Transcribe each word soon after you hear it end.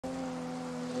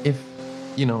if,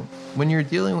 you know, when you're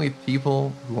dealing with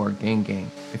people who are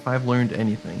gang, if I've learned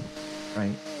anything,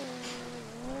 right,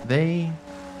 they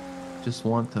just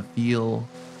want to feel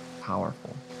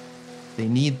powerful. They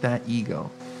need that ego.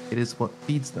 It is what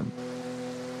feeds them,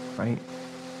 right?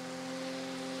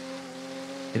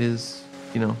 It is,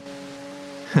 you know,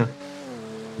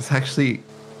 it's actually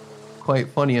quite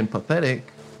funny and pathetic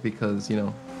because, you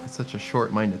know, it's such a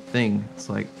short-minded thing. It's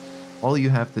like all you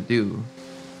have to do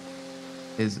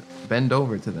is bend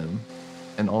over to them,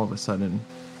 and all of a sudden,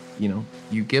 you know,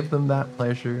 you give them that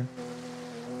pleasure,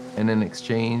 and in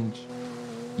exchange,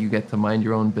 you get to mind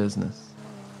your own business.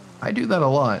 I do that a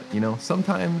lot, you know.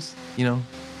 Sometimes, you know,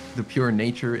 the pure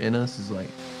nature in us is like,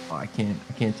 oh, I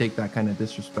can't take that kind of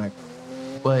disrespect.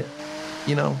 But,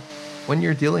 you know, when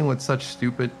you're dealing with such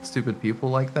stupid people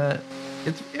like that,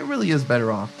 it really is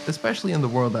better off, especially in the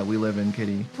world that we live in,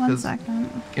 Kitty. One second.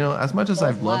 You know, as much as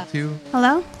I've loved to,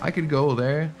 Hello? I could go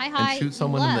there Hi, and shoot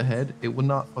someone in the head. It would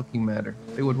not fucking matter.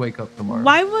 They would wake up tomorrow.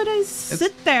 Why would I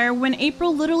sit there when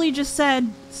April literally just said,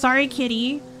 sorry,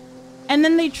 Kitty, and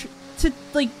then they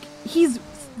he's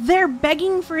there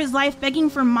begging for his life, begging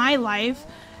for my life,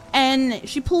 and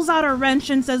she pulls out a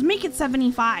wrench and says, make it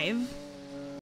 75.